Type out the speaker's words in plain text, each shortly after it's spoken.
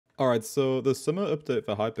Alright, so the summer update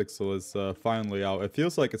for Hypixel is finally out. It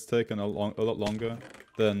feels like it's taken a lot longer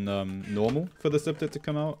than normal for this update to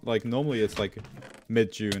come out. Like, normally it's like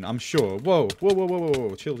mid-June, I'm sure. Whoa, whoa, whoa, whoa, whoa,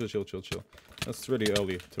 whoa, chill. That's really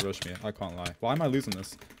early to rush me, I can't lie. Why am I losing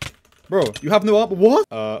this? Bro, you have no up. What?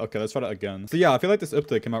 Okay, let's try that again. So yeah, I feel like this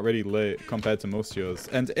update came out really late compared to most years.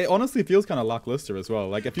 And it honestly feels kind of lackluster as well.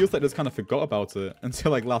 Like, it feels like they just kind of forgot about it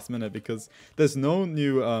until like last minute because there's no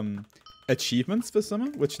new achievements for summer,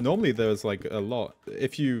 which normally there's like a lot.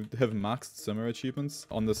 If you have maxed summer achievements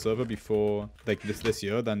on the server before like this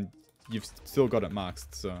year, then you've still got it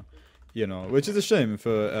maxed. So, you know, which is a shame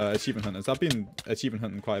for achievement hunters. I've been achievement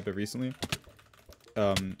hunting quite a bit recently.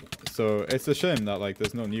 So it's a shame that like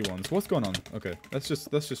there's no new ones. What's going on? Okay, let's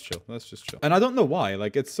just chill. And I don't know why,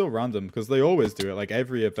 like it's so random because they always do it. Like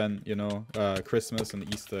every event, you know, Christmas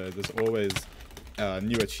and Easter, there's always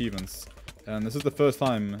new achievements. And this is the first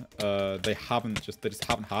time they just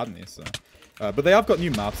haven't had any. So, but they have got new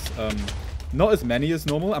maps. Not as many as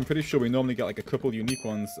normal. I'm pretty sure we normally get like a couple unique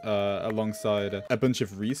ones alongside a bunch of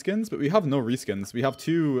reskins, but we have no reskins. We have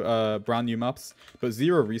 2 brand new maps, but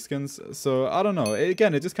 0 reskins. So I don't know.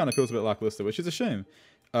 Again, it just kind of feels a bit lackluster, which is a shame.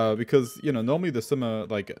 Because, you know, normally the summer,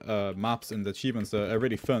 like, maps and achievements are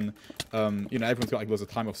really fun. You know, everyone's got like loads of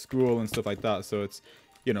time off school and stuff like that, so it's,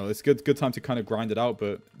 you know, it's good time to kind of grind it out,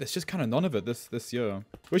 but there's just kind of none of it this year,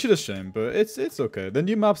 which is a shame, but it's okay. The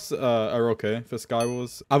new maps are okay for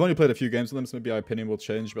Skywars. I've only played a few games with them, so maybe my opinion will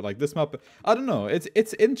change, but like this map, I don't know,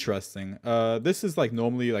 it's interesting. This is like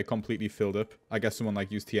normally like completely filled up. I guess someone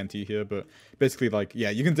like used TNT here, but basically like,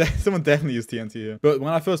 yeah, you can someone definitely used TNT here. But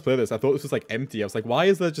when I first played this, I thought this was like empty. I was like, why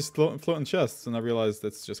is there just floating chests? And I realized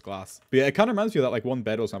it's just glass. But yeah, it kind of reminds me of that like one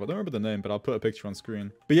𝗵𝗺𝗀𝗀𝗀 map. I don't remember the name, but I'll put a picture on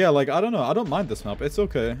screen. But yeah, like, I don't know, I don't mind this map. It's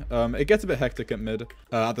okay. It gets a bit hectic at mid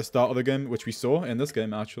at the start of the game, which we saw in this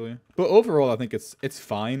game actually. But overall, I think it's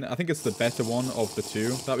fine. I think it's the better one of the 2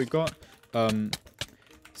 that we've got.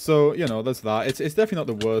 So you know, there's that. It's definitely not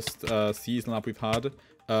the worst seasonal map we've had.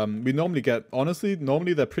 We normally get, honestly,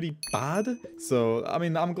 normally they're pretty bad. So I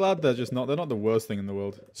mean, I'm glad they're not the worst thing in the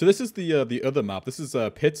world. So this is the other map. This is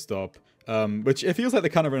Pit Stop. Which it feels like they're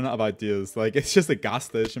kind of running out of ideas. Like it's just a gas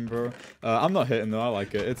station, bro. I'm not hating though. I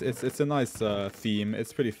like it. It's a nice theme.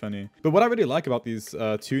 It's pretty funny. But what I really like about these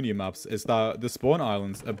 2 new maps is that the spawn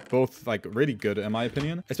islands are both like really good in my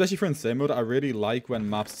opinion. Especially for insane mode, I really like when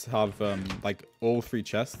maps have like all 3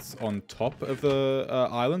 chests on top of the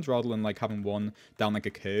island rather than like having one down like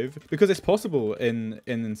a cave, because it's possible in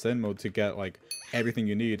insane mode to get like everything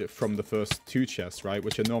you need from the first 2 chests, right?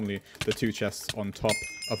 Which are normally the 2 chests on top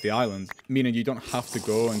of the island, meaning you don't have to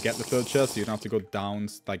go and get the 3rd chest, so you don't have to go down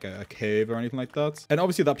like a cave or anything like that. And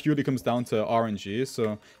obviously that purely comes down to RNG.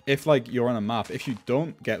 So if like you're on a map, if you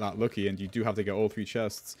don't get that lucky and you do have to get all 3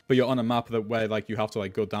 chests, but you're on a map that where like you have to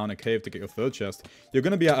like go down a cave to get your 3rd chest, you're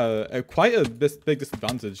going to be at quite a big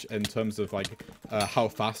disadvantage in terms of like how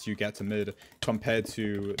fast you get to mid compared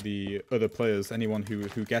to the other players. Anyone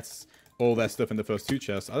who gets all their stuff in the first 2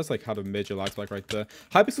 chests. I just like had a major lag spike right there.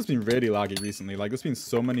 Hypixel's been really laggy recently. Like there's been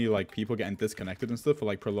so many like people getting disconnected and stuff for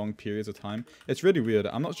like prolonged periods of time. It's really weird.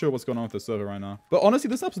 I'm not sure what's going on with the server right now. But honestly,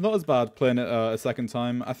 this map's not as bad playing it a second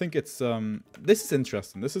time. I think it's this is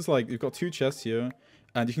interesting. This is like you've got 2 chests here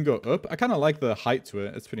and you can go up. I kind of like the height to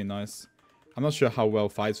it. It's pretty nice. I'm not sure how well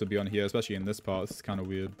fights would be on here, especially in this part. This is kind of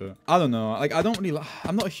weird, but I don't know. Like,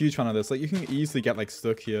 I'm not a huge fan of this. Like, you can easily get, like,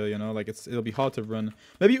 stuck here, you know? Like, it'll be hard to run.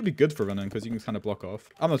 Maybe it would be good for running, because you can kind of block off.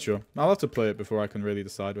 I'm not sure. I'll have to play it before I can really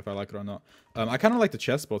decide if I like it or not. I kind of like the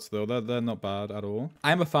chest spots, though. They're not bad at all.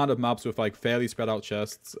 I am a fan of maps with, like, fairly spread out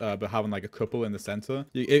chests, but having, like, a couple in the center.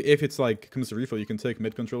 If it's, like, comes to refill, you can take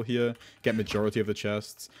mid control here, get majority of the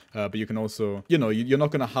chests, but you can also, you know, you're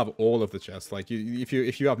not going to have all of the chests. Like, if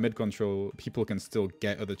you have mid control, people can still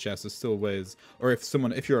get other chests. There's still ways. Or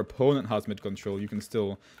if your opponent has mid control, you can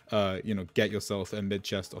still you know, get yourself a mid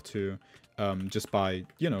chest or 2 just by,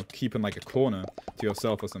 you know, keeping like a corner to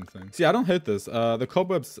yourself or something. See, I don't hate this. The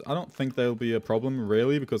cobwebs, I don't think they'll be a problem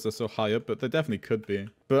really because they're so high up, but they definitely could be.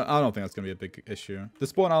 But I don't think that's gonna be a big issue. The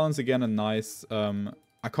spawn islands again are nice.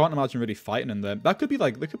 I can't imagine really fighting in there. There could be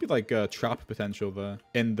like trap potential there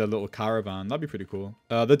in the little caravan. That'd be pretty cool.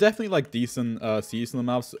 They're definitely like decent seasonal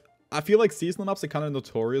maps. I feel like seasonal maps are kind of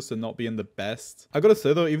notorious for not being the best. I gotta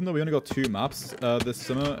say though, even though we only got 2 maps this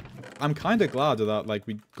summer, I'm kind of glad that like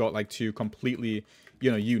we got like 2 completely, you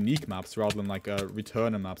know, unique maps rather than like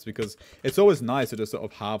returner maps, because it's always nice to just sort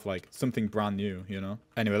of have like something brand new, you know.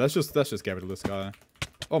 Anyway, let's just get rid of this guy.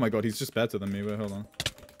 Oh my god, he's just better than me. Wait, hold on.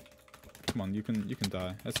 Come on, you can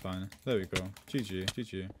die. That's fine. There we go.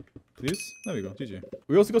 GG. Please? There we go. GG.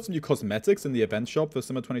 We also got some new cosmetics in the event shop for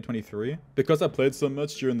summer 2023. Because I played so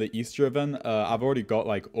much during the Easter event, I've already got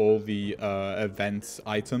like all the event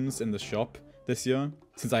items in the shop this year,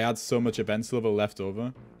 since I had so much event silver left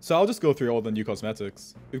over. So I'll just go through all the new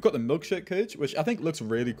cosmetics. We've got the milkshake cage, which I think looks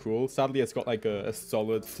really cool. Sadly, it's got like a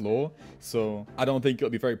solid floor, so I don't think it'll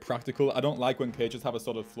be very practical. I don't like when cages have a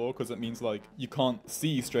solid floor, because it means like you can't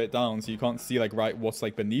see straight down, so you can't see like right what's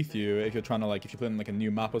like beneath you if you're trying to like, if you're playing like a new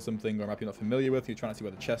map or something, or a map you're not familiar with, you're trying to see where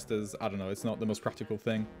the chest is. I don't know, it's not the most practical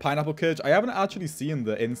thing. Pineapple cage, I haven't actually seen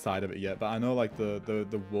the inside of it yet, but I know like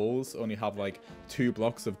the walls only have like 2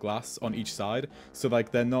 blocks of glass on each side, so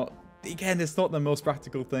like they're not, again, it's not the most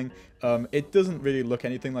practical thing. It doesn't really look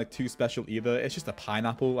anything like too special either. It's just a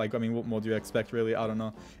pineapple. Like, I mean, what more do you expect, really? I don't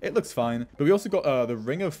know. It looks fine. But we also got the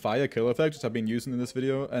Ring of Fire kill effect, which I've been using in this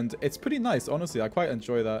video, and it's pretty nice, honestly. I quite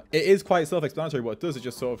enjoy that. It is quite self-explanatory what it does. It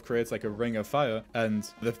just sort of creates like a ring of fire, and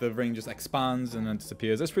the ring just expands and then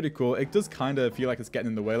disappears. It's pretty cool. It does kind of feel like it's getting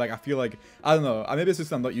in the way. Like, I feel like, I don't know. Maybe it's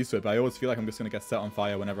just I'm not used to it, but I always feel like I'm just going to get set on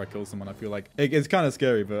fire whenever I kill someone. I feel like it's kind of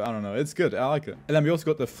scary, but I don't know. It's good. I like it. And then we also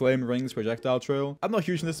got the Flame Rings projectile trail. I'm not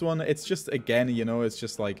huge in this one. It's just, again, you know, it's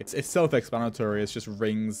just like, it's self-explanatory. It's just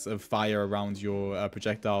rings of fire around your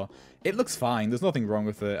projectile. It looks fine. There's nothing wrong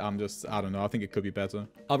with it. I don't know. I think it could be better.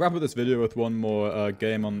 I'll wrap up this video with one more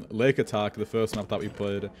game on Lake Attack, the first map that we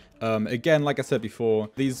played. Again, like I said before,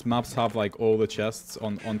 these maps have like all the chests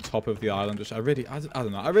on top of the island, which I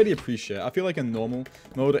don't know. I really appreciate. I feel like in normal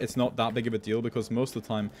mode, it's not that big of a deal, because most of the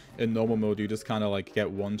time in normal mode, you just kind of like get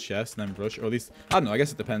one chest and then rush, or at least, I don't know. I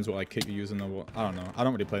guess it depends what like kit you're using, or what. I don't know. I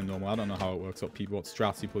don't really play normal. I don't know how it works, what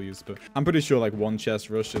strats people use, but I'm pretty sure like one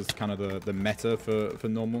chest rush is kind of the meta for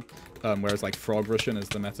normal, whereas like frog rushing is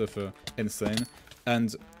the meta for insane.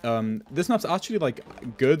 And this map's actually like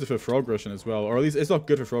good for frog rushing as well, or at least it's not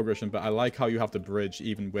good for frog rushing, but I like how you have to bridge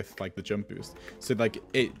even with like the jump boost. So like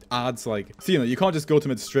it adds like, so, you know, you can't just go to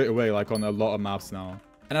mid straight away like on a lot of maps now.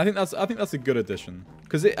 And I think that's a good addition,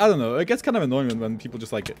 because I don't know, it gets kind of annoying when people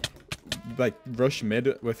just like rush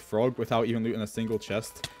mid with frog without even looting a single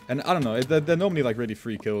chest. And I don't know, they're normally like really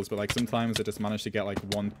free kills, but like sometimes they just manage to get like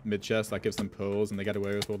one mid chest that gives them pearls, and they get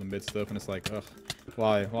away with all the mid stuff, and it's like, ugh,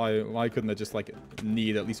 why couldn't they just like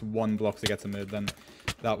need at least one block to get to mid? Then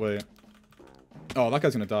that way. Oh, that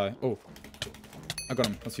guy's gonna die. Oh, I got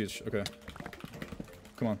him. That's huge. Okay,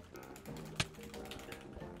 come on.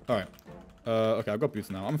 All right. Okay, I've got boots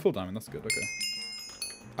now. I'm full diamond. That's good. Okay.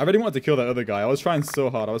 I really wanted to kill that other guy. I was trying so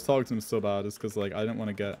hard. I was targeting him so bad, just because like I didn't want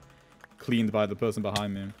to get cleaned by the person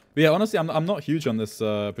behind me. But yeah, honestly, I'm not huge on this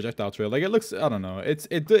projectile trail. Like, it looks, I don't know. It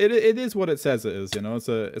is what it says it is. You know,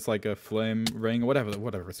 it's like a flame ring or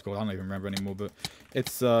whatever it's called. I don't even remember anymore. But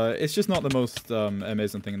it's just not the most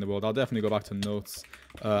amazing thing in the world. I'll definitely go back to notes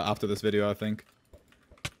after this video, I think.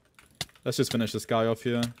 Let's just finish this guy off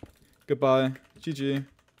here. Goodbye. GG.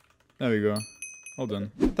 There we go. All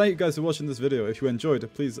done. Thank you guys for watching this video. If you enjoyed,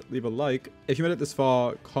 please leave a like. If you made it this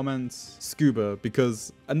far, comment scuba,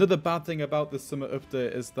 because another bad thing about this summer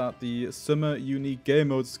update is that the summer unique game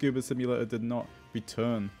mode scuba simulator did not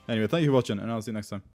return. Anyway, thank you for watching, and I'll see you next time.